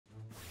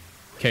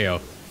KO.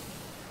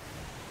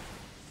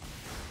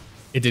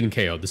 It didn't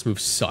KO. This move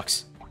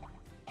sucks.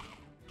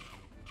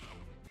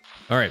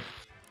 All right.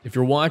 If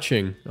you're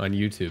watching on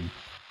YouTube,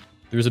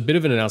 there's a bit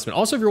of an announcement.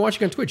 Also, if you're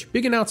watching on Twitch,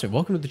 big announcement.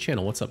 Welcome to the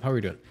channel. What's up? How are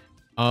you doing?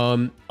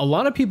 A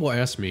lot of people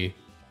ask me,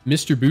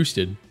 Mr.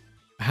 Boosted,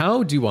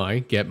 how do I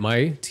get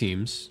my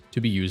teams to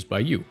be used by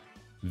you?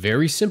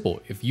 Very simple.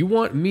 If you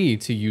want me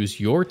to use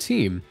your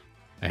team,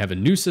 I have a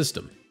new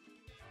system.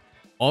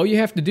 All you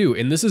have to do,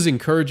 and this is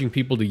encouraging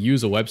people to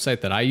use a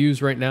website that I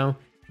use right now,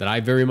 that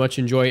I very much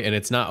enjoy, and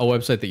it's not a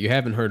website that you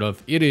haven't heard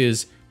of. It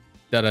is,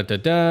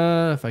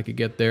 if I could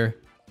get there.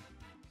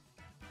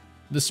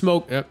 The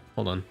smoke,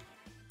 hold on.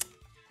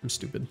 I'm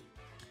stupid.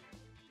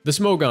 The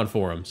Smogon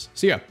forums.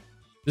 So yeah,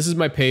 this is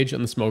my page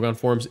on the Smogon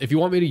forums. If you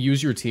want me to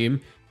use your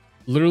team,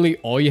 literally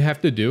all you have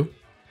to do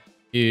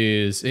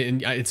is,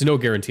 and it's no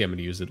guarantee I'm going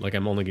to use it. Like,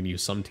 I'm only going to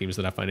use some teams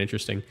that I find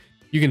interesting.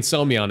 You can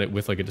sell me on it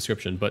with like a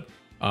description, but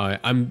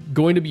I'm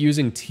going to be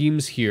using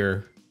teams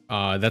here.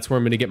 That's where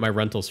I'm going to get my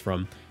rentals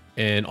from.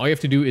 And all you have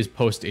to do is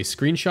post a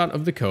screenshot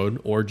of the code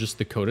or just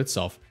the code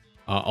itself,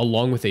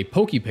 along with a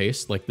pokey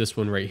paste like this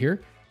one right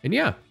here. And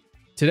yeah,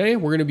 today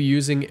we're going to be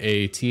using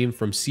a team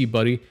from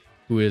C-Buddy,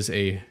 who is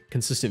a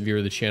consistent viewer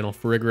of the channel,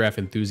 Fariggraph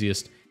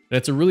enthusiast. And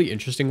it's a really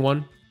interesting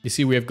one. You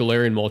see, we have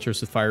Galarian Moltres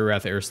with Fire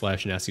Wrath, Air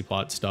Slash, Nasty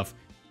Plot stuff.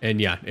 And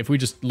yeah, if we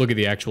just look at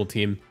the actual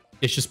team,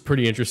 it's just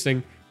pretty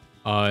interesting.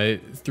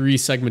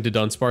 3-segmented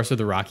Dunsparce with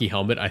the Rocky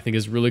helmet, I think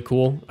is really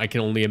cool. I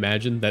can only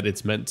imagine that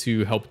it's meant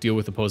to help deal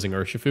with opposing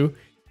Urshifu.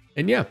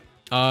 And yeah,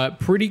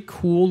 pretty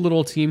cool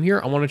little team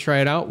here. I want to try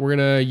it out. We're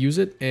gonna use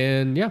it,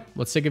 and yeah,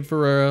 let's take it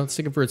for a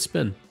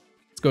spin.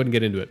 Let's go ahead and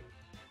get into it.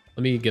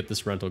 Let me get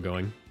this rental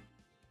going.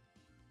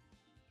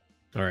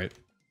 All right.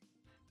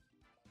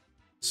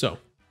 So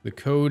the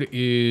code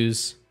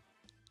is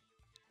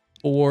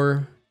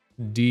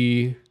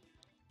 4D8NPX.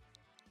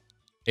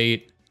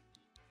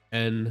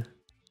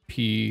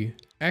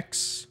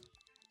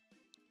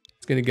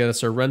 It's gonna get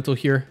us our rental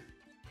here.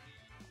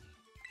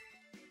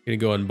 Gonna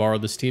go and borrow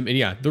this team. And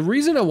yeah, the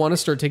reason I want to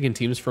start taking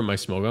teams from my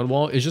Smogon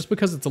wall is just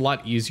because it's a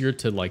lot easier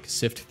to like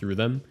sift through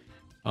them.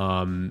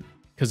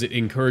 Because it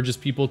encourages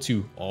people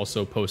to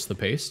also post the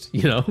paste,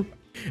 you know?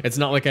 It's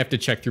not like I have to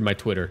check through my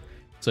Twitter.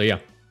 So yeah,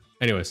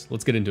 anyways,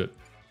 let's get into it.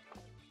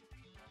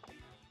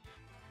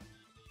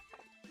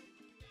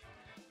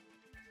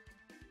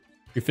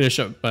 You finish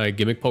up by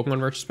gimmick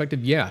Pokemon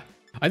retrospective? Yeah.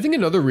 I think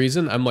another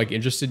reason I'm like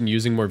interested in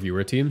using more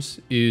viewer teams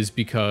is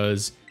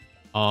because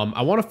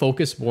I want to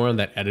focus more on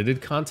that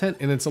edited content,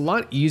 and it's a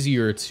lot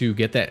easier to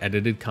get that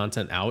edited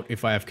content out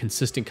if I have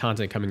consistent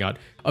content coming out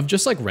of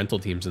just like rental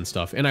teams and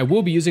stuff. And I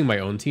will be using my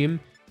own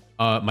team,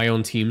 my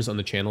own teams on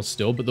the channel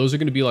still, but those are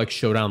going to be like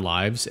showdown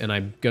lives, and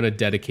I'm going to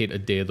dedicate a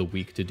day of the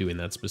week to doing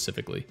that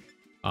specifically.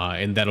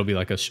 And that'll be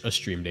like a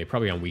stream day,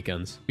 probably on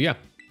weekends. But yeah,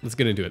 let's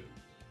get into it.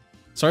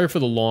 Sorry for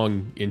the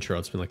long intro.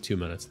 It's been like 2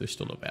 minutes. There's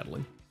still no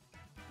battling.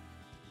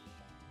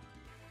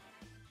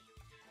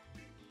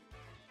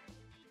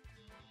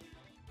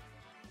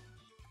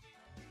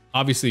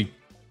 Obviously,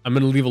 I'm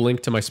going to leave a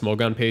link to my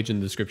Smogon page in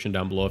the description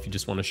down below if you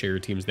just want to share your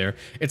teams there.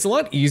 It's a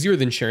lot easier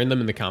than sharing them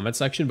in the comment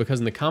section, because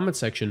in the comment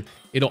section,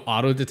 it'll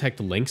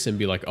auto-detect links and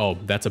be like, oh,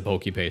 that's a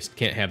pokey paste.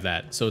 Can't have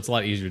that. So it's a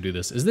lot easier to do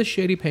this. Is this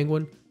Shady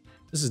Penguin?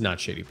 This is not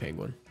Shady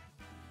Penguin.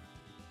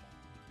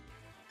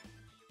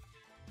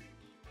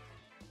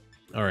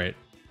 All right.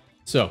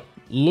 So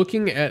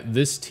looking at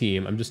this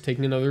team, I'm just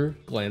taking another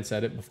glance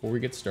at it before we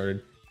get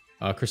started.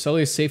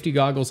 Cresselia's Safety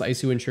Goggles,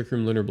 Icy Wind, Trick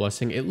Room, Lunar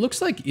Blessing. It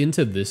looks like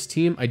into this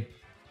team, I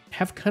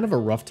have kind of a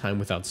rough time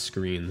without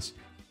screens.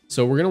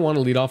 So we're going to want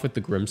to lead off with the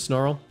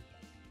Grimmsnarl.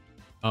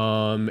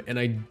 And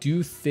I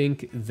do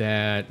think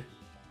that...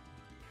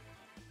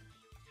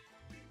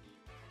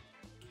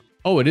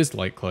 Oh, it is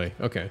Light Clay.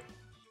 Okay.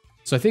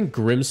 So I think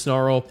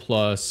Grimmsnarl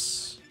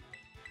plus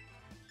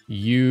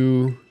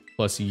you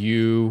plus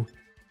you.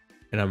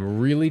 And I'm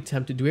really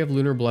tempted. Do we have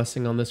Lunar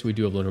Blessing on this? We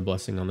do have Lunar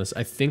Blessing on this.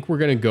 I think we're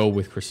going to go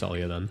with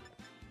Cresselia then.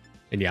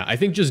 And yeah, I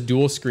think just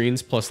dual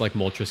screens plus like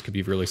Moltres could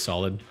be really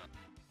solid.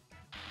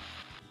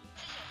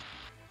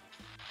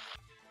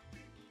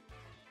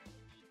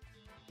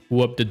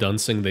 Whoop the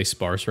Dunsing, they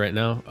sparse right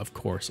now? Of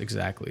course,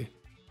 exactly.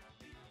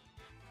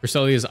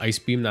 Cresselia's Ice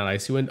Beam, not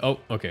Icy Wind. Oh,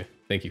 okay.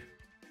 Thank you.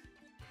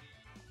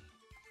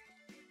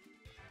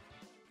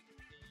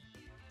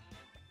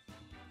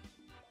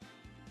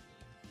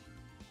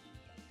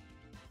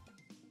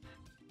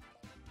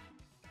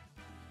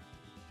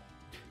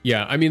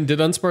 Yeah, I mean,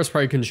 DUDUNSPARCE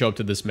probably couldn't show up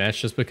to this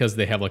match just because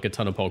they have like a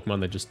ton of Pokemon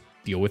that just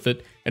deal with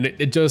it. And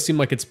it does seem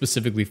like it's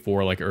specifically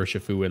for like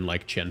Urshifu and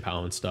like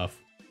Chien-Pao and stuff.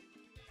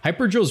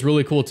 Hyper Drill's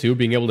really cool too,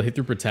 being able to hit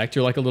through Protect.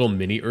 You're like a little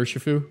mini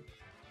Urshifu.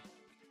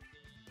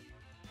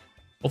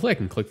 Hopefully I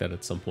can click that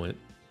at some point.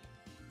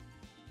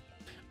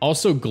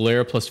 Also,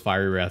 Glare plus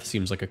Fiery Wrath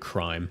seems like a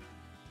crime.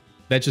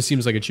 That just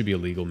seems like it should be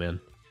illegal, man.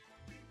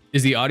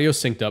 Is the audio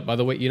synced up, by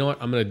the way? You know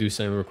what? I'm going to do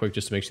something real quick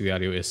just to make sure the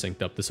audio is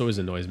synced up. This always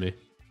annoys me.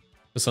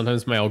 But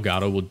sometimes my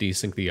Elgato will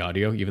desync the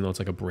audio, even though it's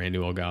like a brand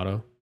new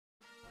Elgato.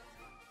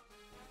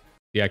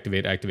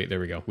 Deactivate, activate. There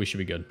we go. We should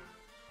be good.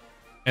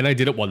 And I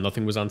did it while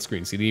nothing was on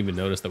screen, so you didn't even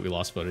notice that we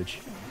lost footage.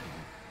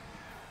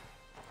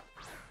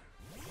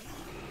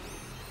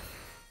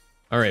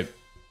 All right.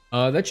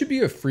 That should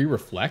be a free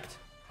reflect.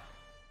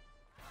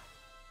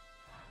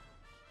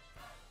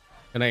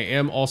 And I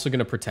am also going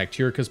to protect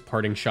here because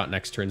parting shot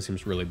next turn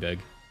seems really big.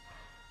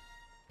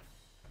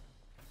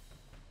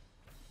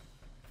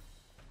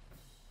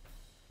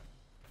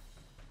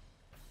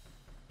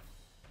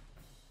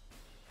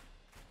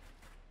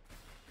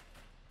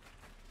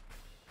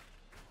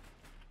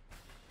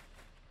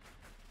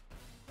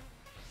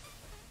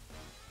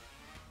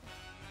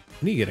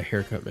 I need to get a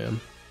haircut, man.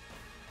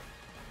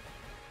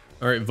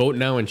 All right, vote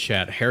now in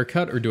chat.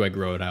 Haircut or do I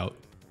grow it out?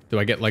 Do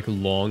I get like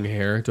long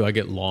hair? Do I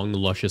get long,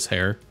 luscious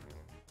hair?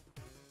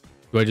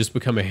 Do I just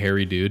become a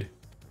hairy dude?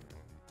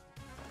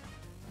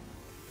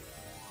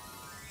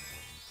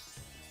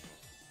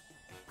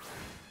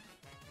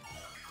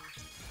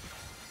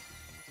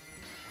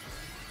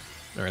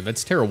 All right,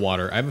 that's Terra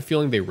Water. I have a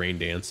feeling they rain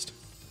danced.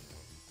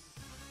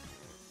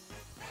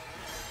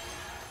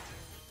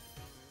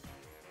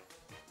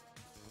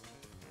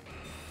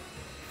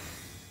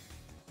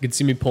 You could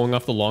see me pulling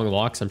off the long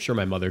locks. I'm sure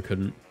my mother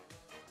couldn't.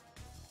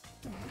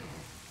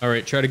 All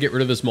right, try to get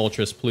rid of this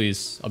Moltres,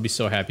 please. I'll be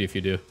so happy if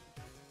you do.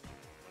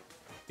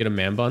 Get a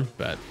man bun?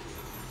 Bet.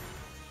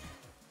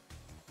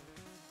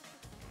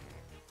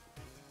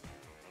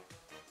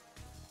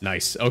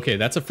 Nice. Okay,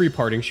 that's a free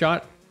parting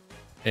shot.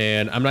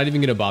 And I'm not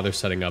even going to bother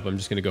setting up. I'm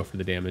just going to go for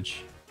the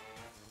damage.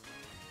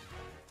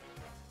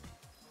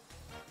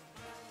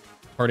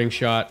 Parting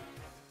shot.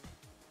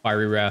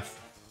 Fiery Wrath.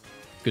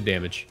 Good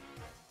damage.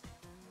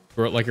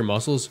 Throw it like your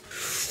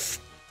muscles.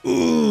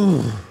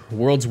 Ooh.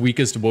 World's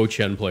weakest Wo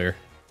Chen player.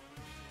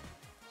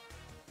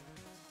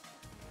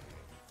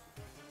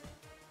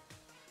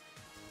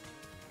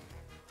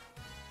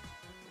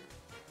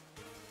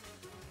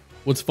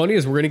 What's funny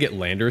is we're going to get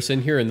Landorus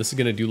in here, and this is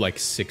going to do like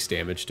 6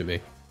 damage to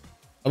me.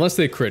 Unless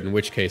they crit, in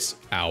which case,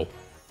 ow.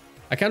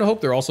 I kind of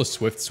hope they're also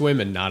Swift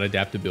Swim and not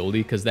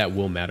Adaptability, because that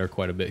will matter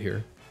quite a bit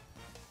here.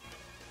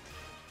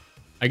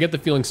 I get the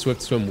feeling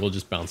Swift Swim will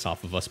just bounce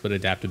off of us, but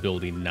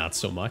Adaptability not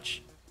so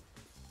much.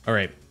 All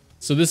right,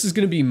 so this is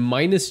going to be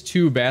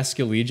 -2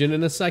 Basket Legion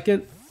in a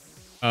second.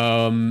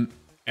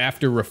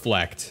 After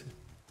Reflect.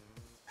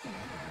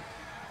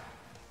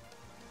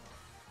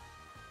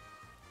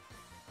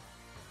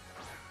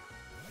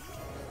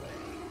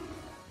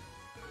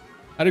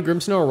 How did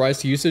Grimmsnarl rise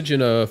to usage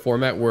in a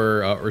format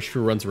where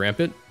Urshifu runs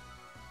rampant?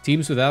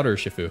 Teams without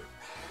Urshifu.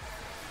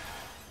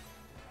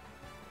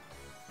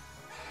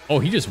 Oh,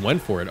 he just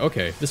went for it.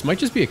 Okay, this might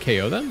just be a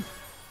KO then?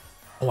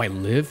 Oh, I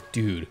live?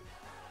 Dude.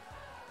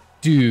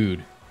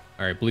 Dude.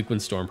 All right, Bleak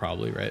Wind Storm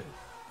probably, right?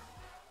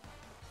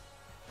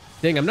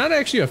 Dang, I'm not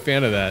actually a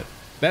fan of that.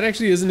 That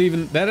actually isn't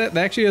even... That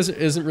actually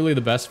isn't really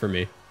the best for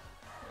me.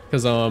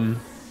 Because, I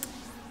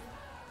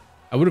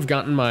would have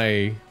gotten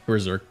my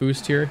Berserk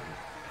boost here.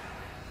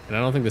 And I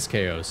don't think this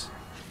KOs.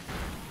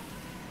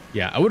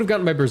 Yeah, I would have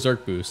gotten my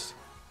Berserk boost.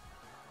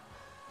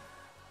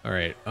 All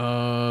right.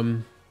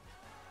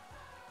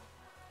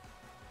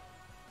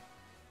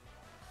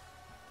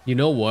 You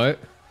know what?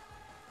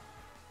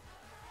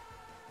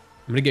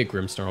 I'm gonna get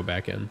Grimmsnarl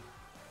back in.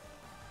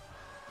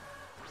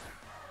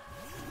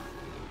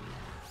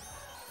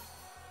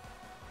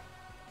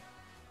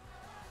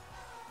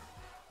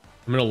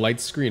 I'm gonna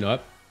light screen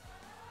up.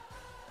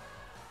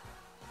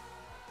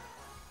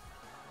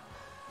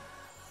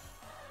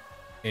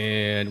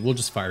 And we'll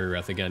just Fiery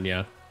Wrath again,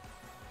 yeah.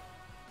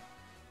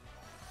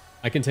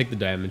 I can take the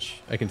damage.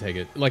 I can take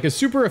it. Like a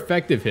super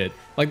effective hit.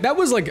 Like that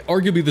was like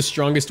arguably the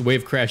strongest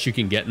wave crash you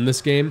can get in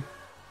this game.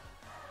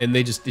 And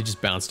it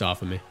just bounced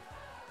off of me.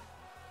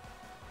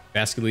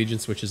 Basket Legion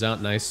switches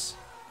out, nice.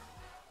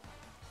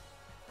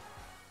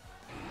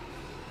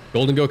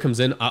 Golden Go comes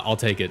in. I'll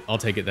take it. I'll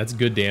take it. That's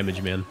good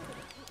damage, man.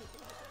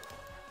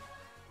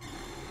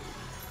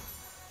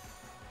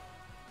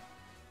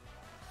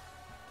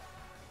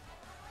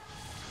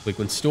 Bleak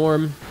Wind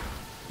Storm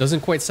doesn't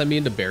quite send me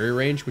into barrier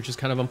range, which is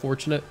kind of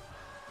unfortunate.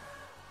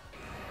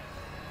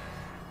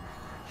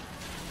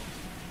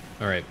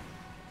 All right.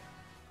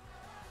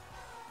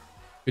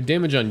 Good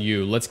damage on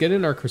you. Let's get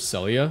in our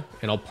Cresselia,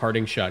 and I'll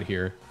parting shot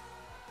here.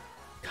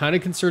 Kind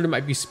of concerned it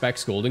might be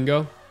Specs Golden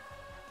Go.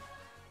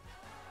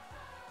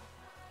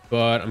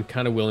 But I'm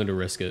kind of willing to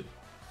risk it.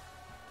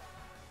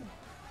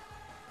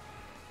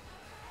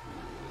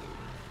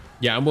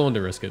 Yeah, I'm willing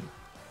to risk it.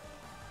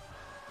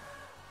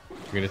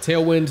 We're gonna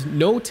Tailwind.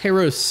 No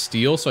Terra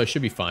Steel, so I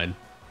should be fine.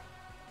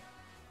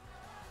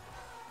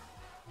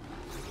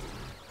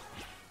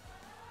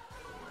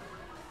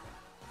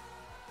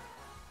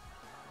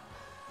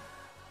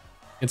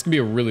 It's gonna be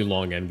a really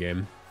long end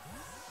game.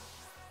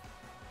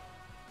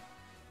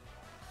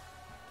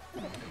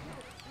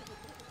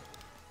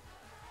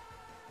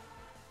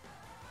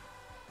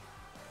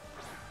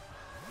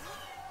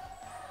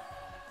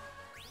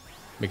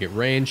 Make it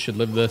rain, should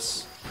live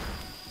this.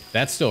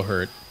 That still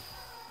hurt.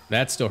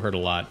 That still hurt a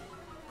lot.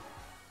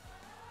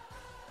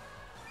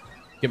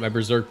 Get my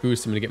Berserk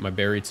boost. I'm going to get my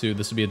Berry too.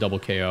 This will be a double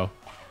KO.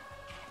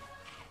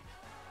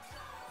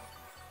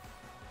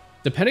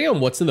 Depending on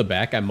what's in the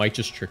back, I might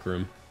just Trick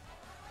Room.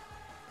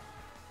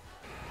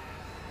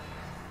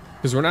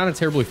 Because we're not a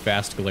terribly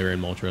fast Galarian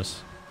Moltres.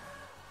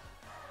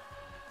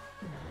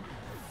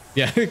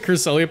 Yeah,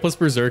 Cresselia plus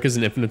Berserk is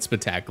an infinite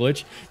Spatak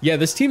glitch. Yeah,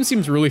 this team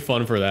seems really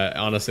fun for that,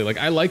 honestly. Like,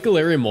 I like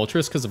Galarian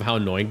Moltres because of how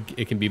annoying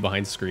it can be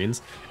behind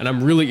screens. And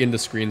I'm really into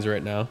screens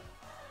right now.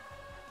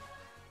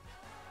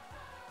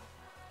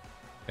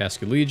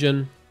 Vascular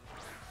Legion.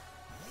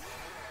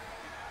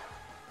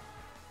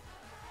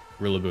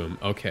 Rillaboom.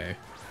 Okay.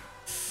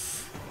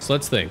 So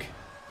let's think.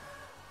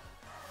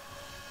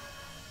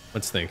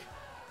 Let's think.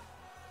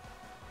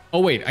 Oh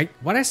wait,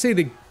 why'd I say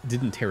they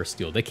didn't Terra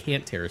Steel? They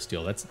can't Terra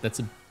Steel. That's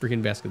a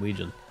freaking Vascular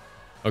Legion.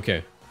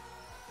 Okay.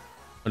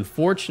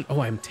 Unfortunate.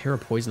 Oh, I'm Terra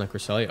Poison on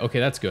Cresselia. Okay,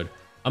 that's good.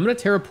 I'm gonna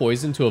Terra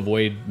Poison to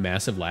avoid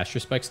massive Last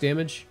Respects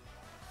damage.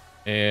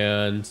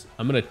 And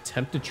I'm gonna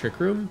attempt to Trick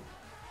Room.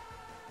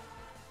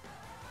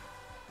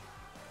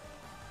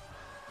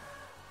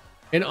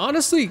 And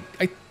honestly,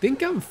 I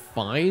think I'm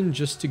fine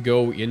just to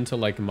go into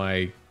like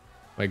my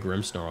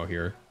Grimmsnarl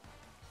here.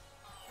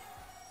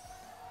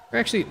 Or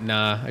actually,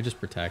 nah, I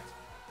just Protect.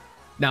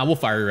 Nah, we'll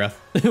Fire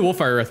Breath. We'll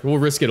Fire Breath. We'll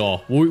risk it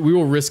all. We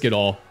will risk it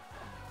all.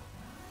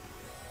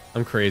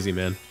 I'm crazy,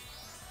 man.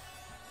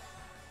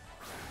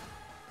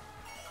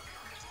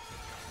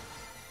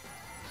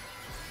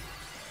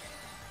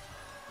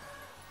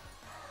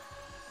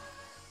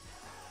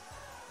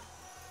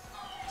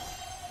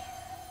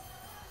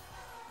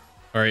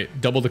 All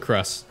right, double the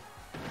crust.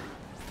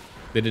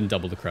 They didn't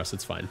double the crust.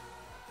 It's fine.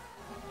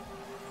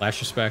 Last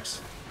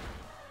Respects.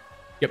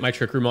 Get my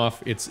Trick Room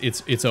off.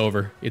 It's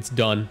over. It's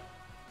done.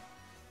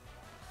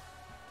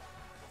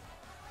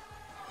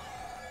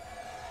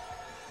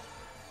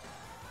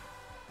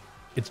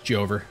 It's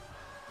Jover.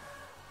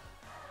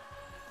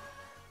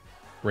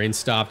 Rain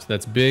stopped.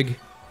 That's big.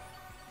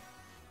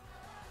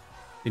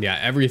 And yeah,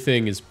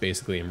 everything is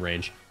basically in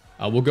range.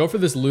 We'll go for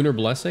this Lunar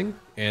Blessing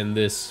and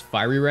this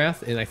Fiery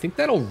Wrath, and I think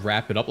that'll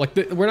wrap it up. Like,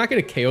 we're not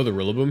going to KO the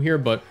Rillaboom here,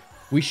 but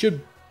we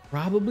should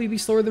probably be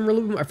slower than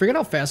Rillaboom. I forget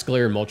how fast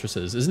Galarian Moltres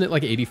is. Isn't it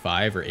like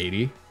 85 or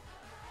 80?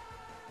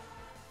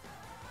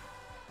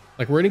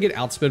 Like, we're going to get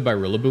outsped by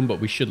Rillaboom, but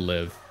we should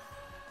live.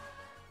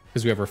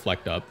 Because we have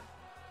Reflect up.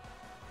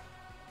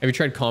 Have you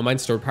tried Calm Mind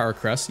Stored Power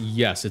Crest?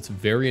 Yes, it's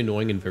very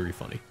annoying and very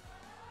funny.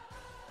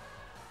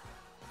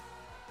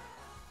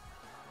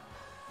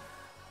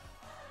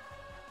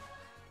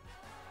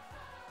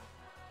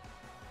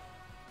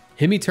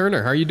 Himmy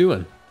Turner, how are you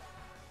doing?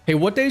 Hey,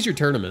 what day is your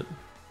tournament?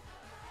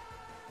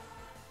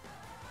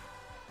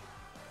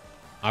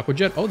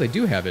 Aquajet? Oh, they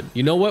do have it.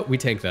 You know what? We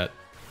tank that.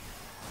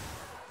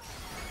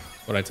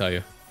 What'd I tell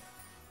you?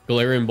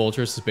 Galarian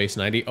Moltres is base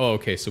 90. Oh,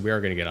 okay, so we are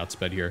going to get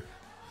outsped here.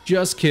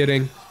 Just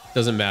kidding.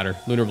 Doesn't matter.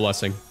 Lunar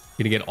Blessing.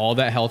 Gonna get all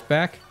that health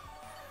back.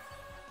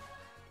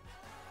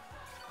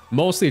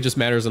 Mostly it just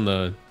matters on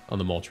the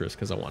Moltres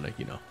because I want to,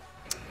 you know,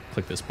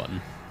 click this button.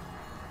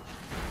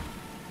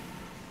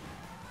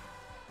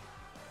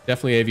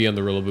 Definitely AV on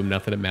the Rillaboom,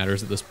 not that it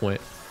matters at this point.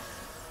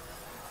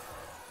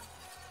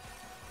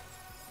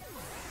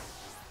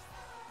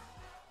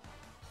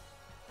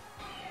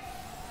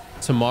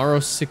 Tomorrow,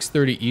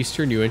 6:30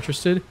 Eastern, you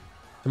interested?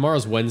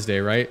 Tomorrow's Wednesday,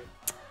 right?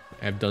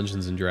 I have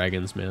Dungeons and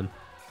Dragons, man.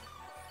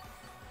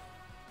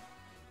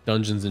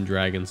 Dungeons and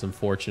Dragons,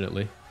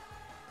 unfortunately.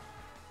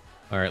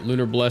 Alright,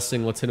 Lunar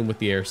Blessing, let's hit him with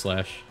the Air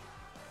Slash.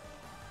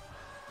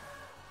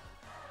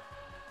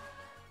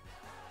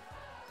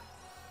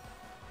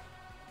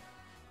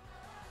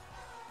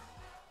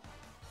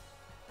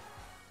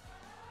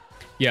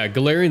 Yeah,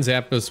 Galarian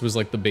Zapdos was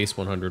like the base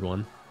 100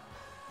 one.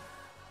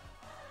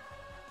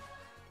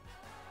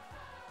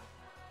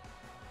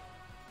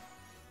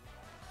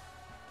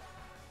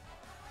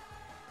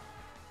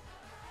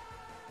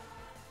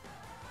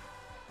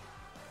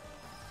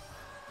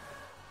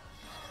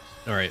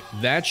 All right,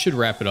 that should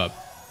wrap it up.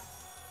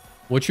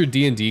 What's your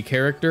D&D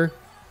character?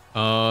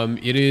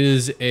 It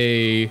is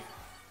a...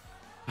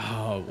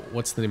 Oh,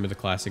 what's the name of the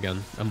class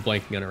again? I'm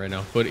blanking on it right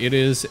now. But it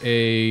is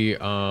a...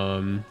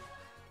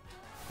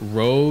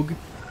 rogue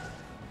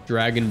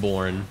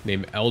dragonborn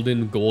named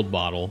Eldon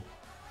Goldbottle,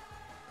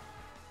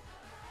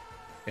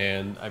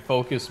 and I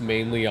focus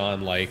mainly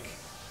on like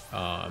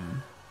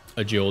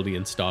agility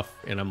and stuff,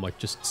 and I'm like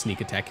just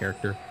sneak attack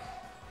character.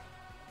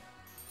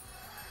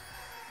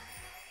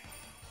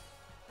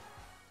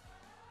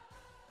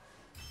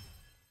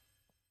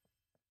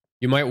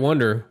 You might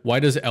wonder, why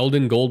does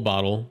Eldon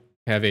Goldbottle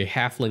have a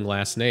halfling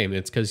last name?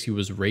 It's because he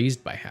was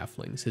raised by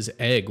halflings. His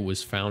egg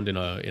was found in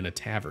a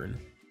tavern.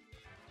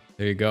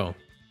 There you go.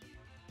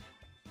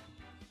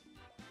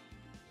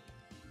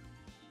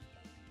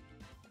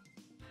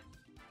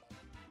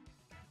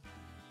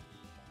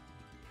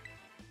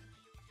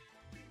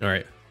 All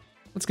right,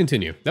 let's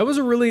continue. That was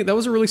a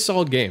really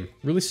solid game.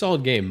 Really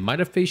solid game. Might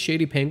have faced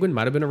Shady Penguin.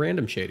 Might have been a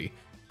random Shady.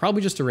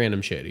 Probably just a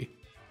random Shady.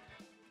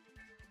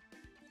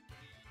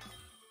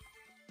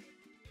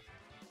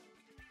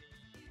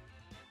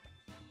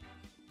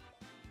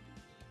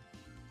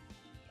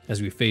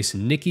 As we face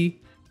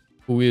Nikki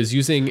who is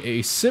using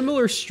a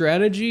similar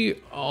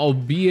strategy,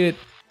 albeit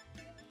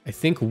I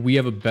think we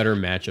have a better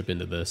matchup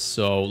into this.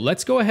 So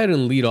let's go ahead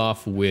and lead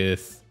off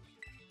with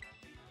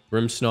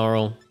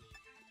Grimmsnarl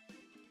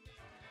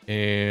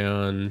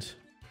and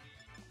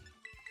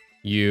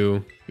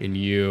you and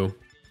you.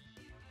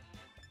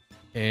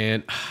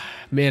 And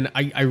man,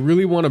 I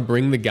really want to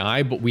bring the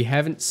guy, but we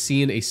haven't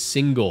seen a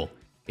single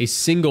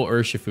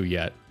Urshifu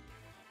yet.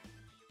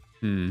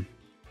 Do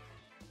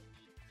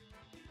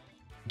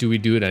we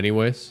do it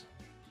anyways?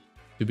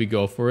 Do we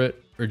go for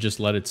it or just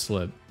let it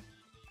slip?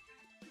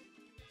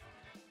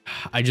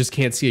 I just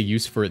can't see a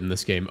use for it in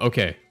this game.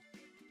 Okay.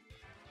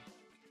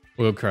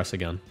 We'll go Cress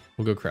again.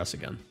 We'll go Cress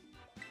again.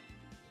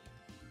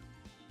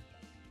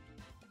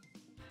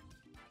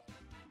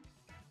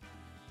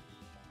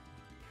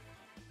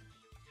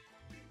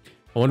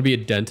 I want to be a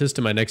dentist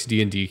in my next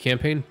D&D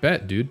campaign.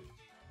 Bet, dude.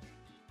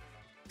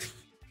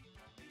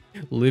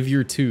 Live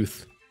your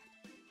tooth.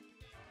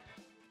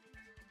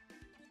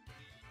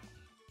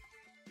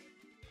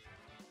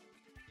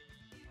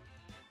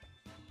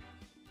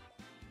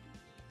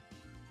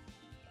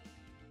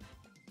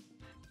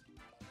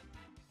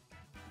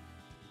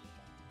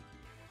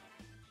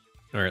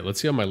 All right,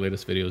 let's see how my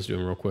latest video is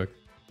doing real quick.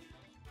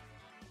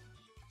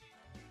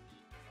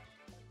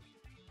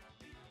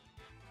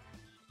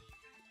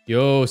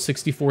 Yo,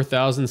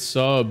 64,000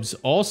 subs.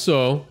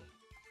 Also,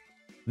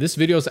 this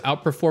video is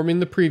outperforming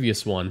the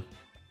previous one.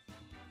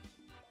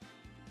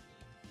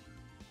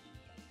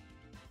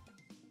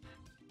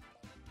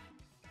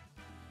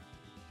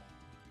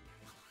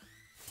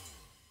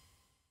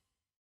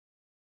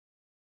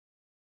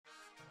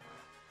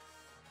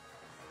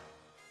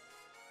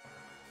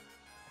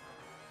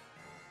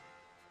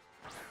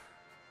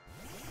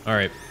 All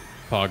right,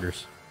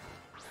 poggers.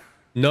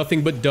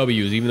 Nothing but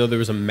W's, even though there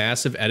was a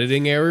massive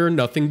editing error,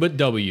 nothing but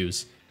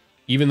W's.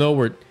 Even though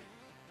we're...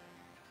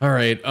 All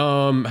right,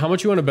 how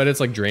much you want to bet it's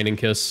like Draining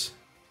Kiss?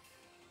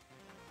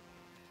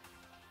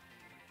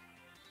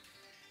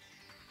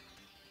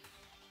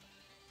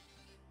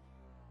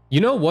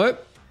 You know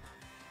what?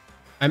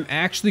 I'm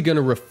actually going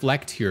to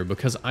reflect here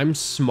because I'm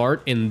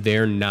smart and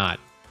they're not.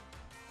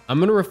 I'm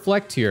going to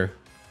reflect here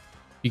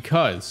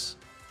because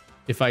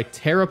if I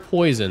Terra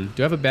Poison...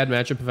 Do I have a bad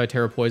matchup if I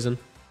Terra Poison?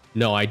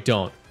 No, I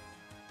don't.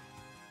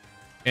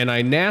 And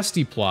I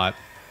Nasty Plot.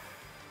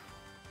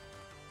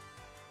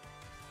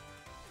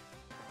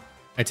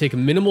 I take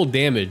minimal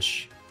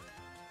damage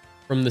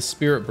from the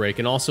Spirit Break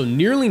and also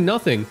nearly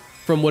nothing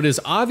from what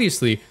is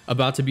obviously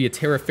about to be a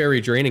Terra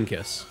Fairy Draining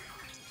Kiss.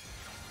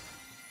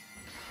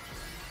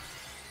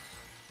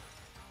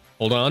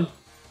 Hold on.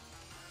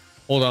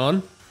 Hold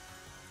on.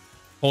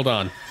 Hold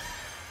on.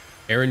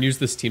 Aaron used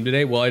this team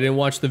today? Well, I didn't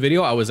watch the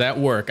video. I was at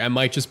work. I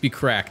might just be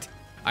cracked.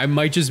 I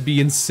might just be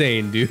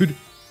insane, dude.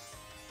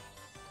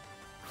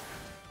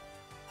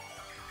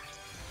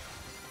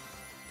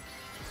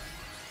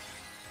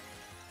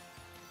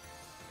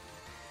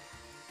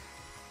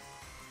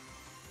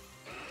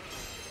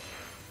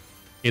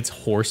 It's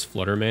Horse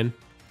Flutter, man.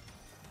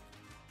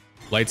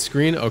 Light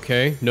Screen,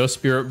 okay. No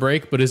Spirit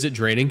Break, but is it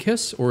Draining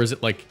Kiss? Or is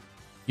it like,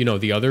 you know,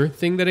 the other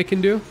thing that it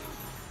can do?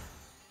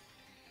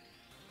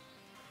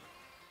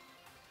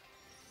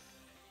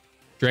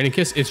 Draining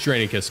Kiss? It's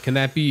Draining Kiss. Can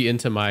that be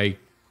into my...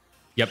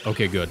 Yep,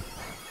 okay, good.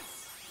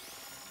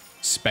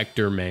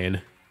 Spectre,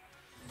 man.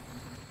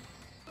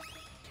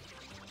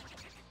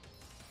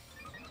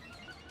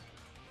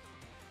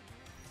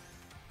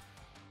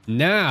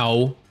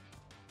 Now...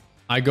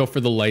 I go for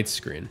the Light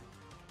Screen.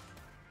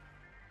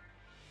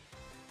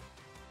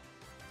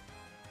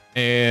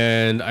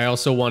 And I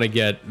also want to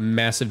get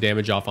massive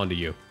damage off onto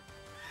you.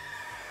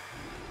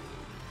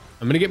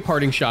 I'm going to get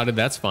Parting Shotted,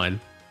 that's fine.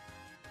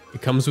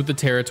 It comes with the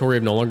territory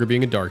of no longer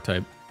being a Dark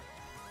type.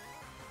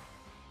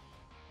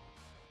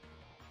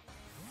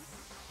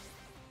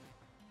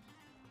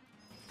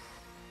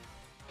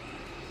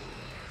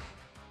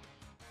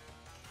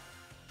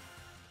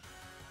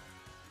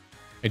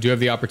 I do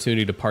have the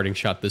opportunity to Parting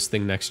Shot this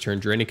thing next turn.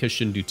 Draining Kiss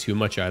shouldn't do too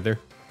much either.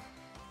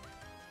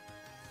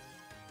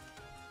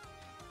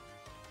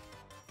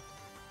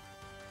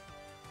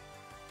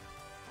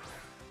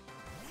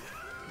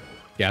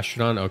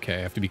 Gastrodon? Okay, I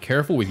have to be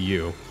careful with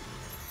you.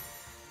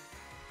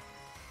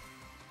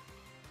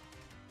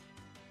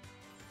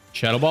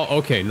 Shadow Ball?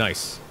 Okay,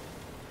 nice.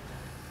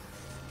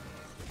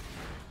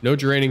 No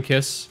Draining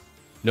Kiss.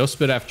 No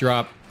Spit F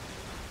drop.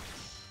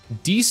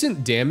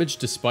 Decent damage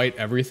despite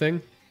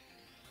everything.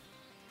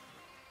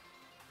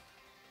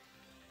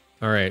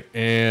 All right,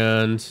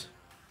 and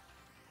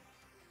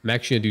I'm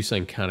actually gonna do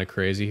something kind of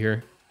crazy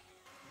here.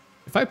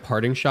 If I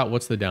Parting Shot,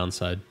 what's the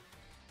downside?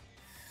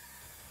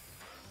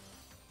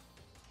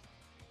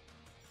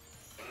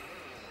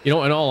 You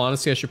know, in all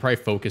honesty, I should probably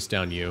focus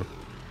down you.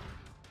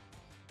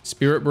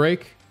 Spirit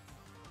Break.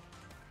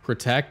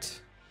 Protect.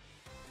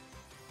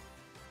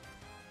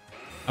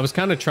 I was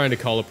kind of trying to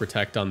call a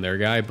Protect on their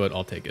guy, but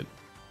I'll take it.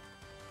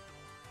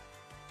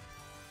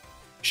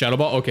 Shadow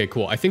Ball? Okay,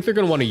 cool. I think they're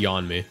gonna want to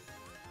yawn me.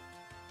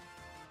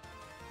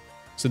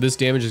 So this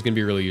damage is going to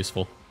be really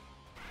useful.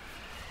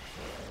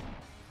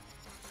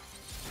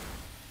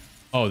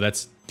 Oh,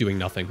 that's doing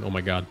nothing. Oh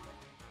my god.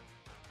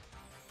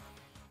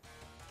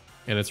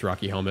 And it's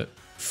Rocky Helmet.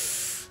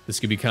 This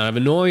could be kind of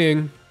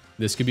annoying.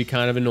 This could be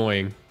kind of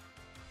annoying.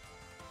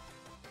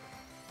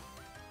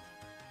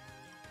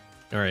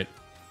 All right.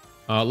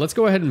 Let's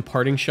go ahead and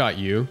parting shot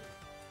you.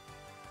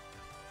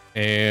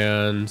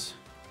 And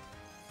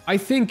I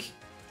think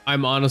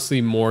I'm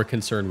honestly more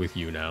concerned with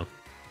you now.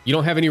 You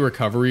don't have any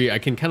recovery. I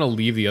can kind of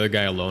leave the other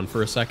guy alone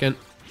for a second.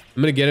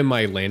 I'm going to get in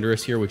my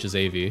Landorus here, which is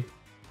AV.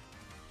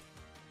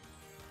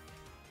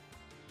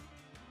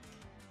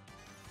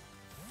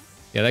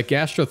 Yeah, that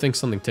Gastro thinks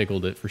something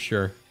tickled it for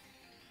sure.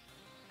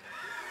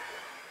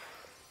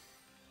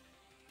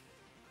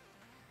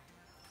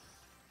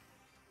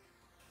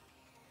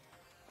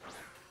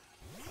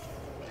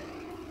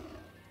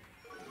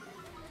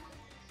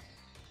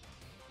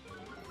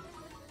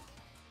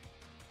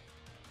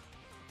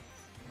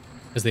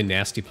 As they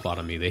nasty plot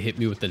on me. They hit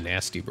me with the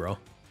nasty, bro.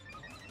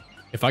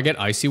 If I get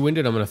Icy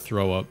Winded, I'm going to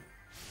throw up.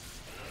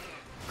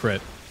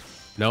 Crit.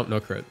 Nope, no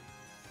crit.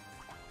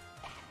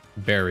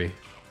 Berry.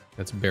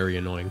 That's very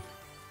annoying.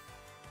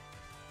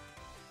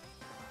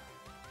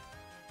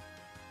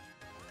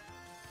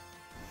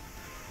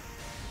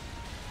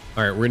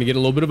 All right, we're going to get a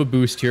little bit of a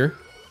boost here.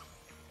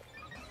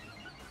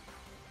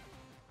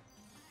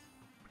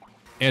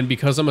 And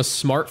because I'm a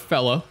smart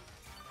fella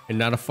and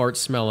not a fart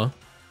smeller,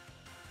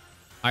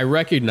 I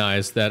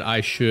recognize that I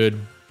should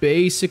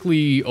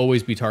basically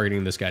always be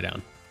targeting this guy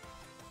down.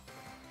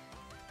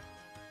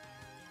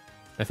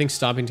 I think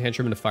Stomping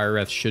Tantrum and the Fire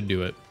Wrath should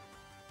do it.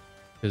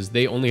 Because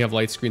they only have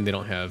Light Screen, they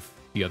don't have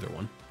the other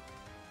one.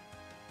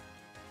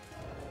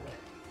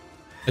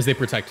 As they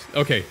protect.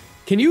 Okay,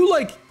 can you,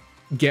 like,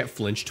 get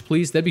flinched,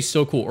 please? That'd be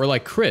so cool. Or,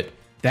 like, crit.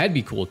 That'd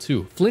be cool,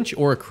 too. Flinch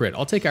or a crit.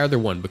 I'll take either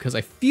one, because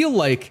I feel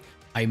like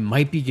I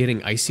might be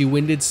getting Icy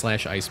Winded /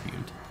 Ice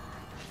Beamed.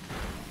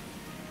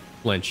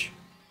 Flinch.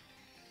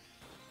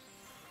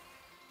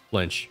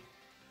 Flinch.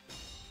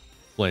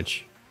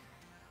 Flinch.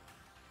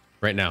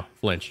 Right now.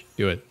 Flinch.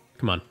 Do it.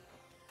 Come on.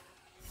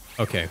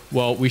 Okay.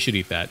 Well, we should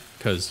eat that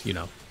because, you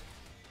know,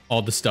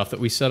 all the stuff that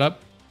we set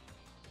up.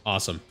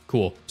 Awesome.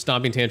 Cool.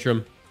 Stomping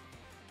Tantrum.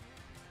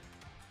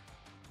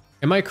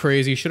 Am I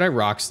crazy? Should I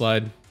Rock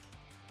Slide?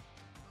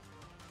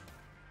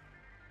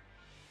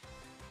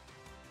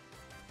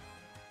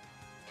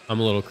 I'm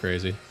a little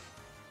crazy.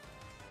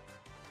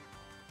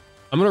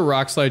 I'm going to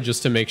Rock Slide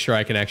just to make sure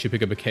I can actually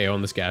pick up a KO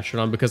on this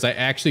Gastrodon because I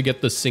actually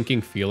get the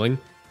sinking feeling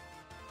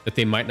that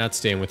they might not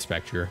stay in with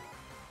Spectre.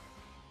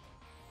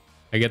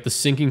 I get the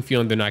sinking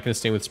feeling they're not going to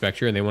stay with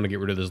Spectre and they want to get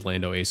rid of this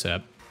Lando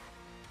ASAP.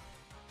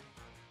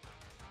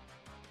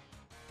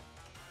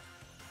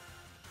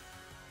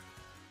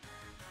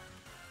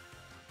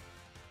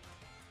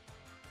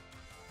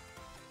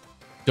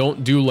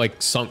 Don't do like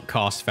sunk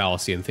cost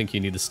fallacy and think you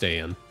need to stay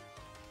in.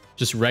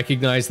 Just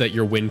recognize that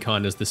your win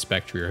con is the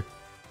Spectre.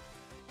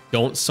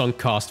 Don't sunk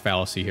cost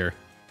fallacy here.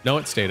 No,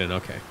 it stayed in.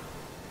 Okay.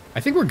 I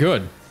think we're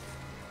good.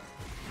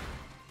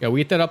 Yeah, we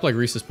ate that up like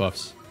Reese's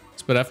Puffs.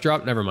 Split F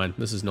drop? Never mind.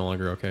 This is no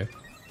longer okay.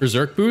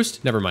 Berserk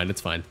boost? Never mind.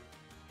 It's fine.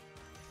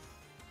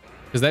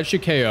 Because that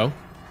should KO.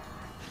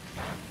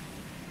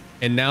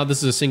 And now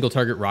this is a single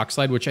target Rock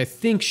Slide, which I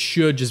think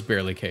should just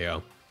barely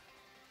KO.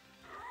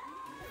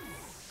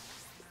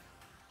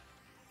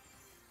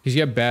 Because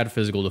you have bad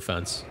physical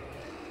defense.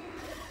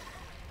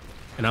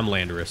 And I'm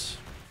Landorus.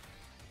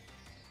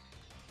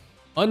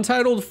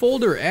 Untitled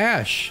folder,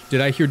 Ash.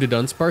 Did I hear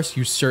DUDUNSPARCE?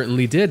 You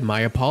certainly did.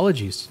 My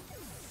apologies.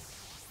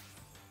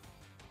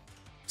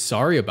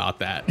 Sorry about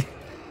that.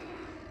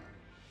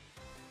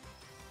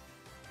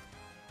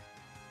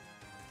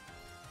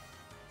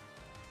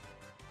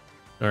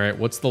 All right,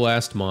 what's the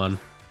last mon?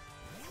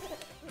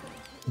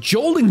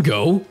 Jolt and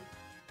Go?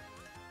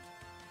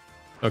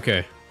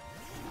 Okay.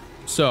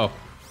 So.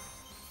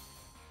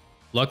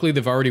 Luckily,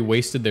 they've already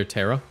wasted their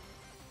Terra.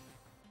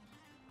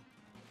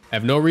 I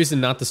have no reason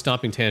not to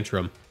Stomping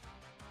Tantrum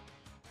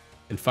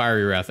and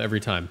Fiery Wrath every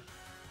time.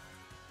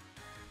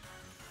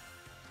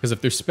 Because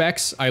if they're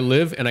specs, I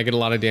live and I get a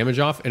lot of damage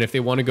off. And if they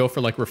want to go for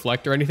like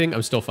Reflect or anything,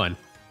 I'm still fine.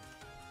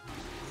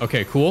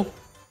 Okay, cool.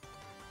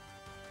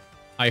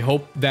 I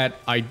hope that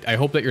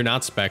you're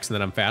not specs and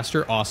that I'm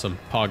faster. Awesome.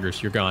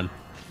 Poggers, you're gone.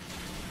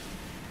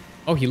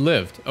 Oh, he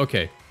lived.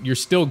 Okay. You're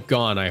still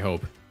gone, I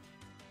hope.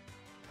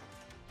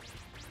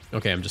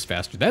 Okay, I'm just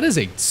faster. That is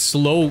a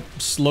slowed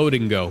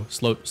and go.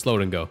 Slowed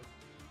and go.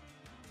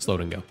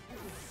 Slowed and go.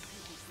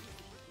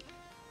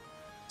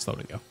 Slowed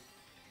and go.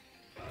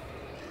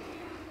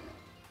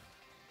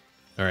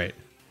 All right.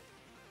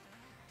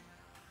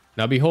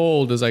 Now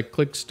behold, as I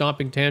click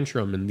Stomping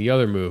Tantrum and the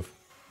other move.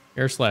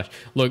 Air Slash.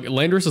 Look,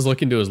 Landorus is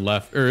looking to his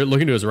left, or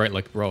looking to his right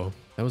like, bro,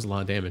 that was a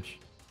lot of damage.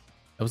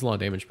 That was a lot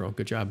of damage, bro.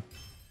 Good job.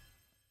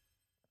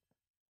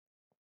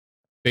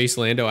 Base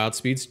Lando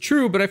outspeeds.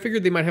 True, but I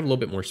figured they might have a little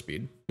bit more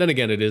speed. Then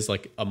again, it is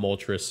like a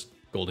Moltres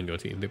Golden Go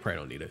team. They probably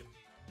don't need it.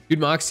 Dude,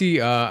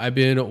 Moxie, I've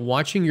been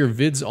watching your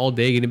vids all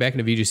day, getting back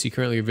into VGC.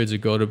 Currently, your vids are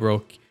go to,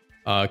 bro.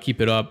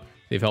 Keep it up.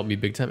 They've helped me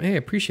big time. Hey, I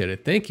appreciate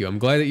it. Thank you. I'm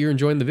glad that you're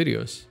enjoying the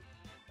videos.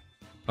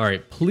 All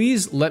right,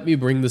 please let me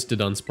bring this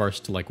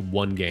DUDUNSPARCE to like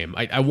one game.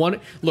 I want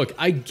it. Look,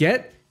 I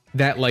get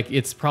that like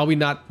it's probably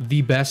not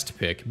the best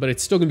pick, but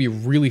it's still gonna be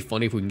really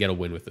funny if we can get a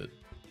win with it.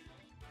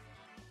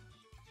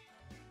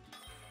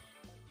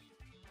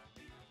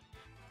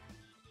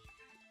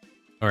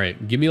 All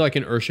right, give me like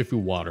an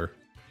Urshifu water.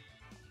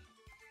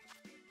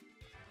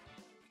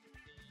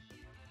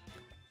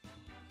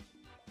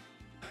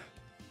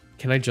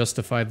 Can I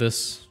justify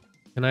this?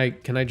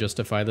 Can I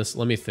justify this?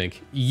 Let me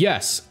think.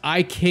 Yes,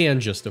 I can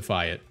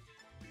justify it.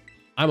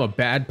 I'm a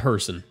bad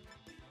person.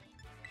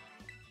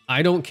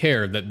 I don't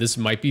care that this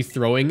might be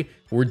throwing.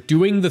 We're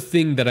doing the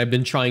thing that I've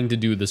been trying to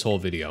do this whole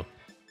video.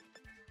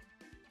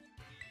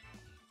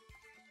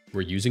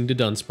 We're using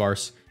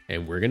DUDUNSPARCE,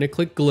 and we're gonna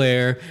click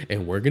Glare,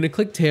 and we're gonna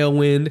click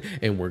Tailwind,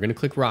 and we're gonna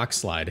click Rock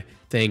Slide.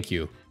 Thank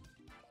you.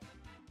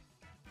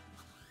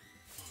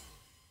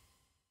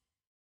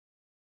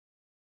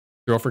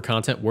 Throw for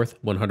content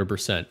worth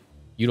 100%.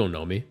 You don't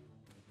know me.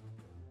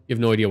 You have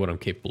no idea what I'm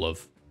capable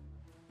of.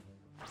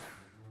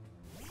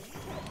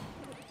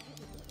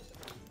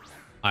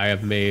 I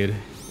have made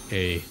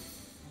a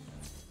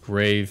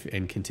grave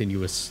and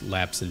continuous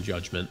lapse in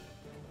judgment.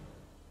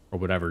 Or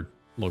whatever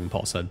Logan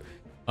Paul said.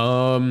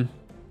 I'm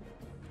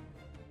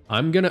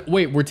gonna...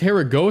 Wait, we're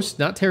Terra Ghost,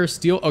 not Terra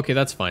Steel? Okay,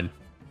 that's fine.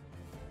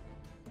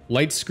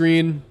 Light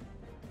screen.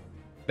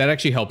 That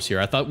actually helps here.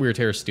 I thought we were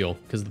Terra Steel,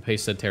 because the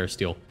paste said Terra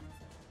Steel.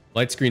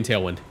 Light screen,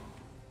 Tailwind.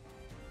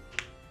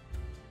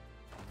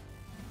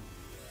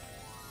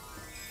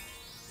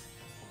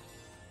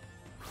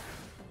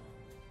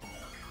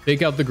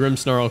 Fake out the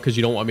Grimmsnarl because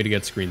you don't want me to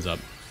get screens up.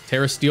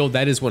 Terra Steel,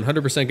 that is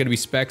 100% going to be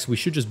specs. We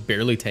should just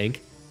barely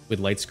tank with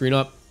light screen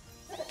up.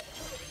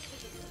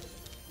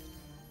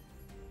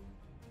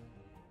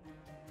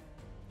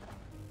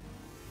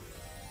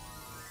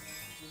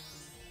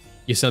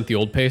 You sent the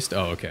old paste?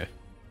 Oh, okay.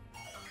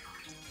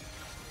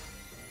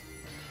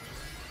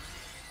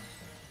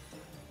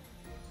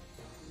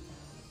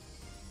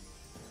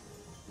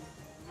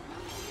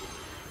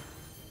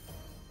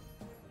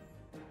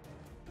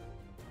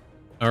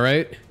 All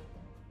right.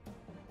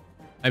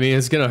 I mean,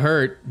 it's gonna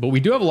hurt, but we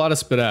do have a lot of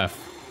Spit F.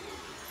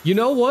 You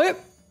know what?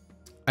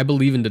 I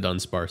believe in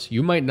DUDUNSPARCE.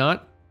 You might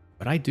not,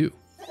 but I do.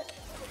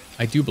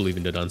 I do believe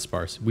in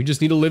DUDUNSPARCE. We just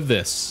need to live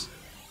this.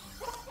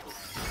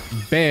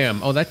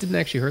 Bam. Oh, that didn't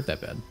actually hurt that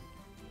bad.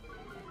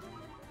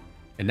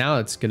 And now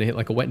it's gonna hit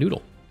like a wet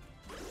noodle.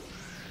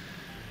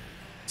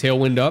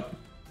 Tailwind up.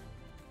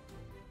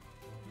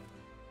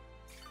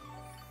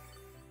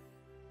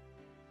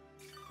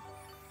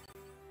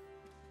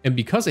 And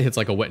because it hits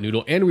like a wet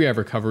noodle and we have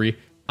recovery,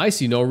 I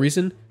see no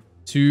reason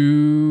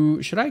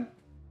to... Should I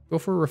go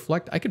for a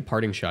reflect? I could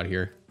parting shot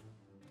here.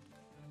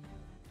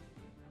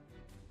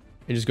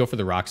 And just go for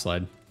the rock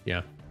slide.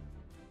 Yeah.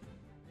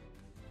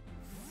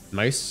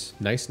 Nice,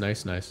 nice,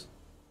 nice, nice.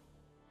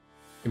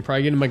 I'm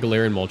probably getting my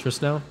Galarian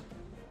Moltres now.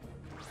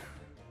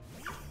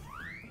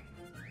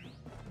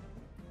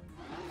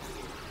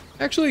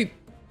 Actually,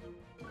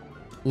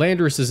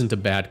 Landorus isn't a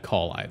bad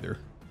call either.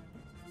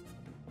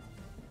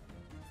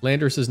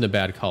 Landorus isn't a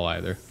bad call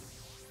either.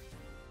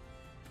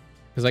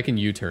 Because I can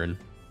U-turn.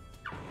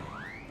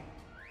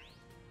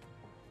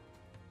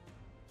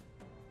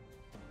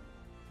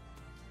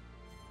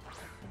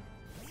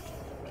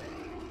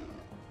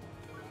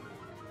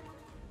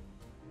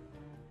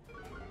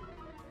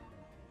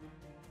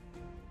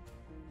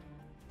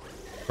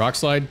 Rock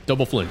slide,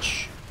 double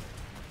flinch.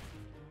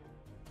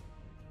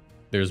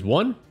 There's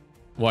one.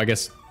 Well, I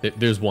guess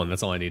there's one.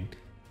 That's all I need.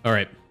 All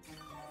right.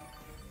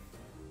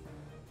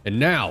 And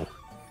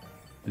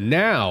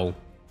now,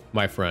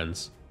 my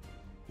friends,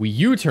 we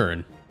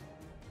U-turn.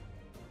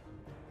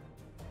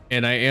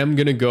 And I am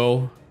going to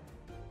go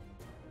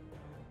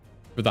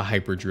for the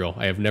Hyper Drill.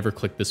 I have never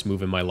clicked this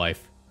move in my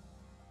life.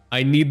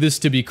 I need this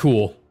to be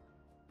cool.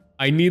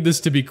 I need this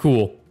to be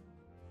cool.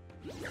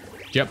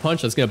 Jet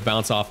Punch, that's going to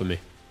bounce off of me.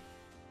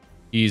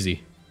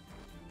 Easy.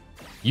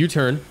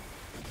 U-turn.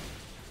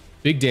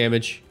 Big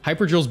damage.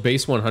 Hyper Drill's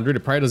base 100.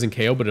 It probably doesn't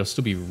KO, but it'll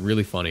still be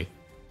really funny.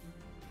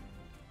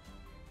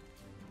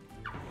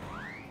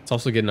 It's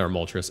also getting our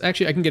Moltres.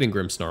 Actually, I can get in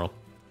Grimmsnarl.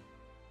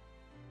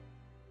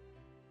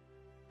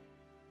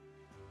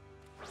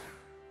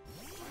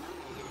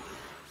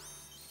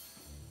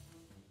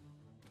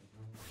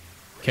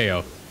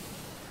 KO.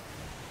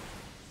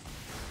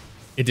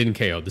 It didn't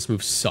KO. This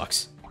move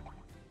sucks.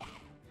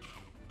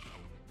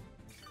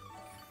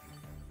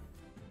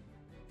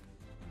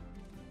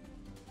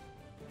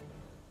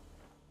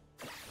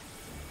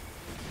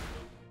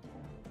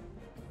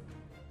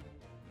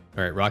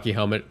 All right, Rocky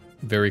Helmet,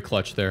 very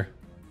clutch there.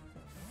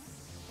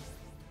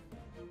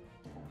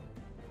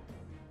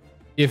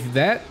 If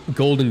that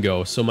Golden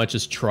Go so much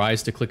as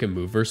tries to click a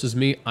move versus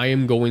me, I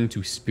am going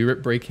to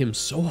Spirit Break him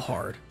so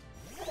hard.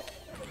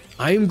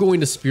 I am going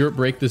to Spirit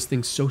Break this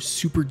thing so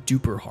super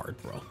duper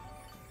hard, bro.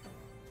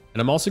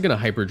 And I'm also going to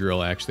Hyper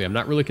Drill, actually. I'm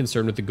not really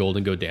concerned with the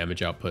Golden Go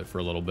damage output for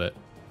a little bit.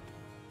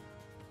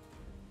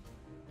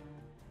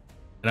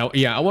 And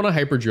yeah, I want to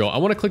Hyper Drill. I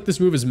want to click this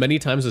move as many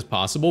times as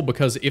possible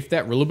because if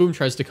that Rillaboom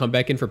tries to come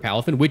back in for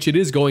Palafin, which it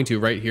is going to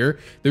right here,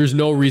 there's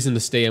no reason to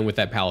stay in with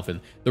that Palafin.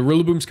 The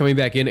Rillaboom's coming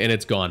back in and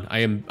it's gone. I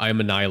am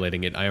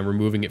annihilating it. I am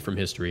removing it from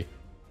history.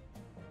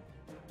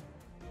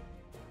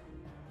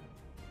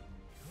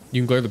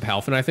 You can clear the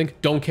Palafin, I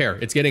think. Don't care.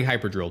 It's getting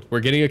Hyper Drilled.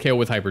 We're getting a KO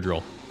with Hyper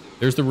Drill.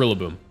 There's the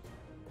Rillaboom.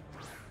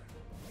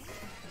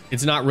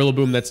 It's not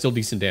Rillaboom. That's still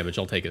decent damage.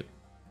 I'll take it.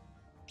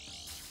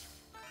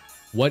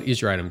 What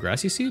is your item?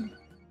 Grassy Seed?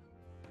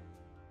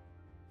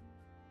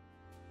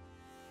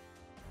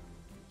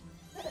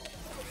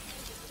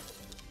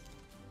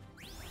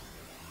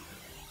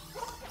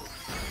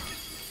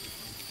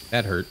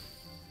 That hurt.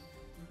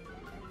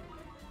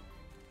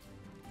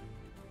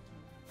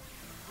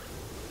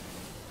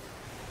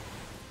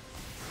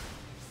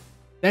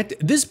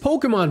 This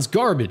Pokemon's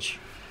garbage.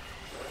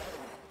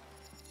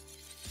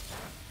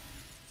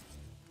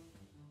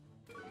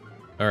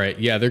 All right,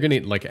 yeah, they're gonna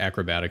like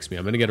acrobatics me.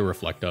 I'm gonna get a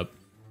Reflect Up.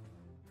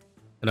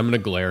 And I'm gonna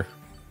Glare.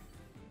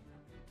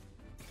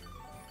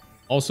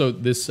 Also,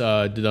 this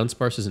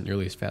DUDUNSPARCE isn't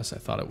nearly as fast as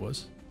I thought it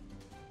was.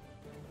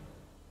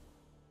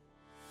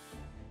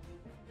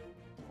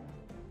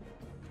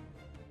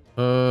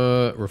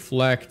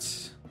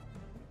 Reflect.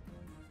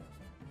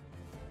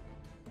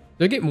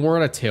 Do I get more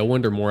out of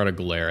Tailwind or more out of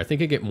Glare? I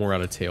think I get more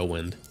out of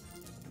Tailwind.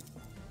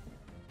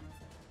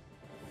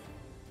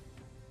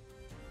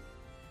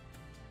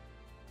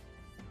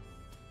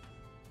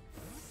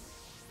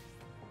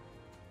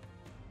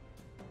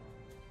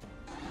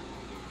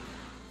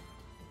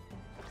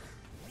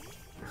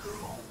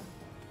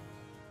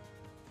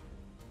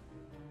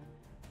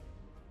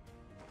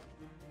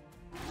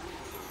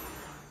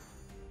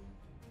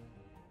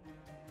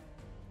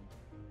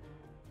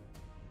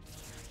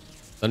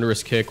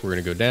 Thunderous Kick, we're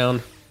going to go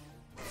down.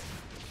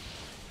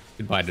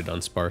 Goodbye to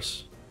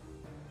DUDUNSPARCE.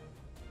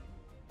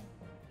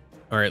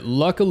 Alright,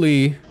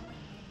 luckily,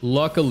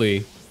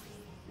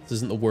 this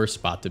isn't the worst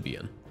spot to be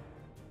in.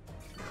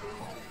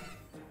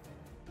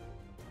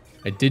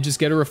 I did just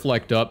get a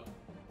Reflect Up.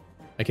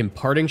 I can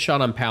Parting Shot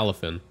on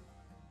Palafin.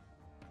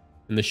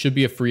 And this should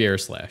be a free Air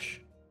Slash.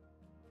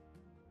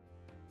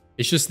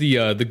 It's just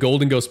the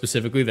Golden Go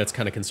specifically that's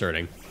kind of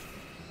concerning.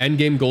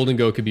 Endgame Golden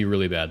Go could be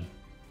really bad.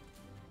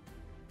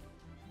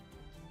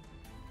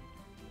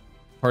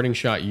 Parting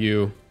Shot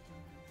you,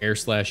 Air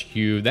Slash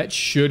you. That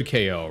should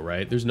KO,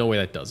 right? There's no way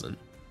that doesn't.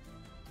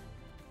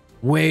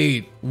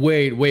 Wait.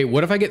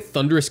 What if I get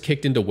Thunderous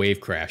Kicked into Wave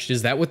Crash?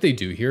 Is that what they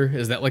do here?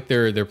 Is that like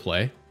their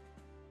play?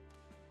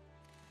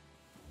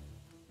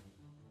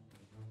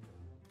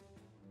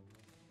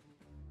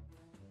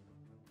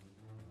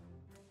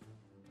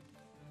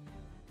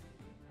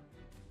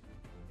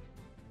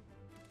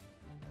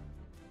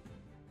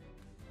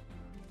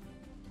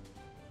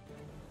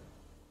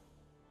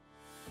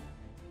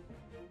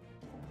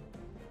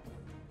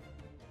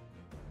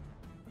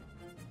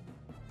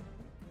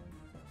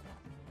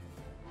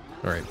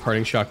 All right,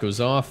 Parting Shot goes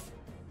off.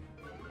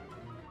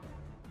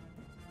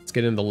 Let's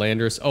get into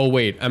Landorus. Oh,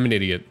 wait, I'm an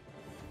idiot.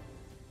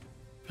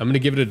 I'm going to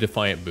give it a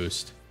Defiant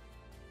boost.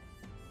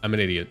 I'm an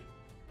idiot.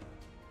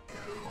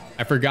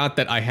 I forgot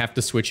that I have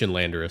to switch in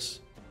Landorus.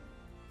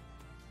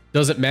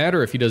 Doesn't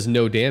matter if he does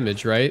no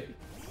damage, right?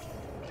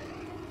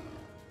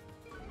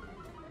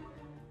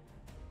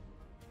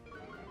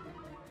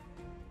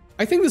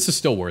 I think this is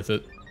still worth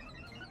it.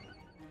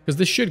 Because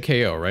this should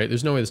KO, right?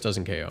 There's no way this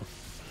doesn't KO.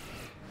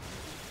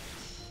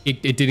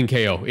 It didn't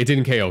KO. It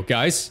didn't KO.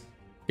 Guys,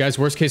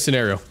 worst case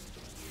scenario.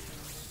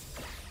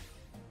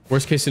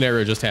 Worst case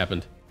scenario just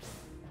happened.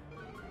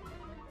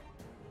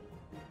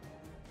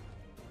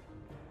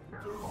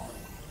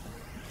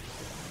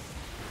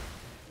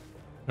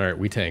 All right,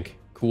 we tank.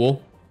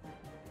 Cool.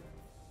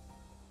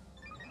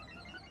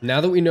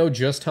 Now that we know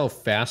just how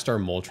fast our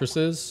Moltres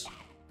is,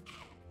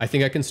 I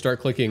think I can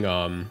start clicking,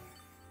 I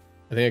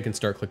think I can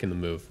start clicking the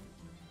move.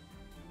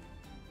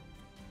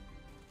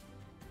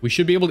 We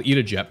should be able to eat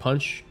a Jet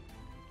Punch.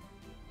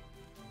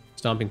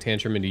 Stomping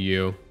Tantrum into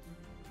you.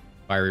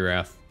 Fiery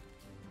Wrath.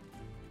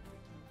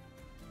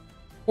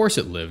 Of course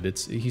it lived.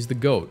 He's the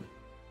GOAT.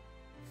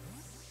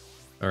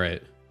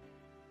 Alright.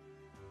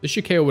 This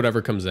should KO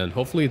whatever comes in.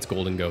 Hopefully it's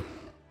Golden Goat.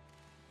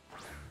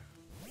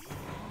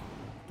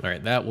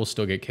 Alright, that will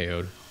still get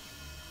KO'd.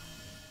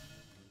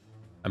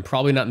 I'm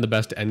probably not in the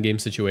best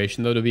endgame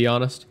situation though, to be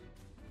honest.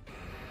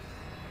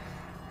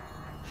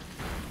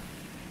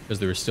 Because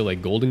there is still a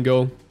Golden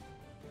Go.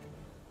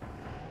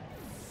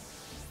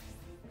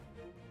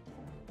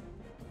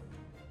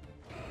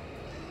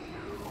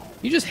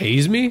 You just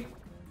hazed me?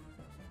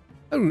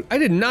 Oh, I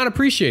did not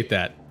appreciate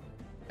that.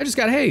 I just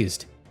got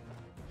hazed.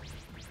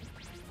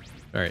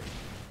 All right.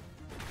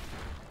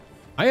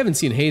 I haven't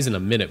seen haze in a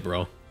minute,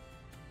 bro.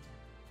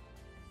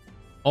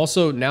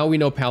 Also, now we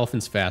know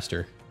Palafin's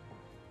faster.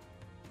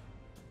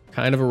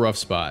 Kind of a rough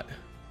spot.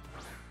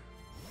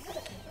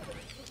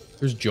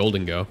 There's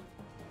Joldengo.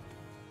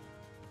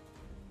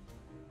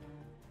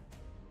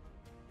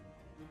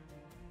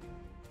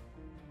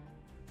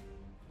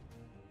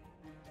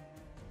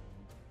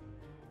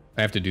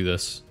 I have to do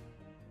this.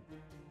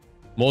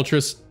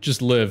 Moltres,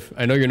 just live.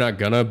 I know you're not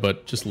gonna,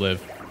 but just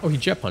live. Oh, he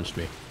jet punched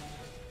me.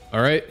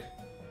 All right.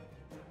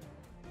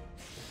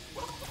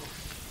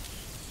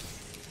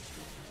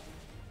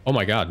 Oh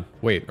my god.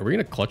 Wait, are we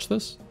gonna clutch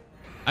this?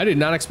 I did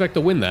not expect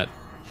to win that.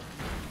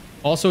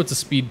 Also, it's a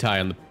speed tie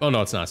on the... Oh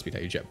no, it's not a speed tie.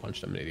 You jet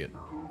punched. I'm an idiot.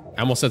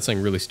 I almost said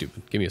something really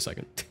stupid. Give me a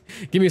second.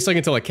 Give me a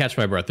second till I catch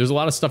my breath. There's a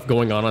lot of stuff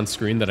going on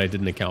screen that I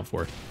didn't account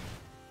for. All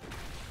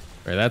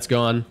right, that's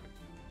gone.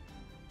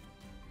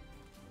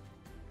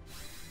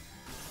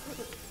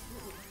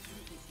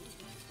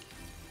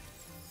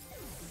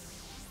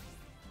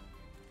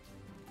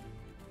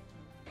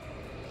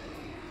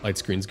 Light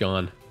screen's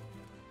gone.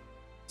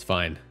 It's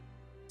fine.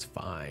 It's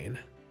fine.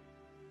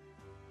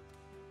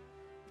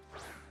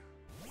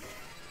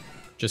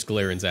 Just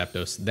Galarian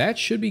Zapdos. That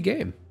should be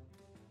game.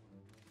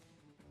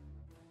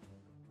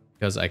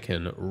 Because I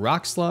can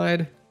Rock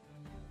Slide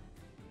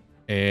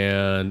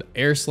and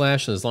Air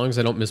Slash, and as long as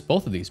I don't miss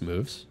both of these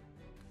moves.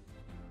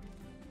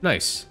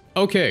 Nice.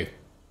 Okay.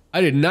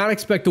 I did not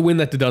expect to win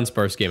that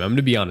DUDUNSPARCE game. I'm going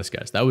to be honest,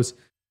 guys. That was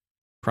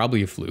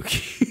probably a fluke.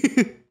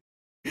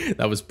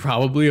 That was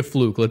probably a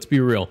fluke. Let's be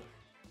real.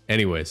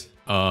 Anyways,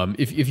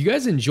 if you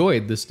guys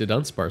enjoyed this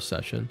DUDUNSPARCE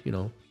session, you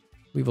know,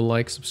 leave a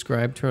like,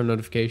 subscribe, turn on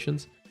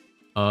notifications.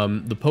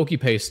 The Poke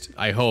Paste,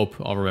 I hope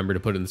I'll remember to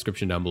put it in the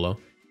description down below.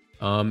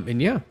 And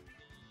yeah,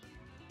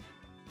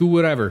 do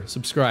whatever,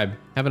 subscribe.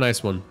 Have a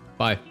nice one.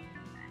 Bye.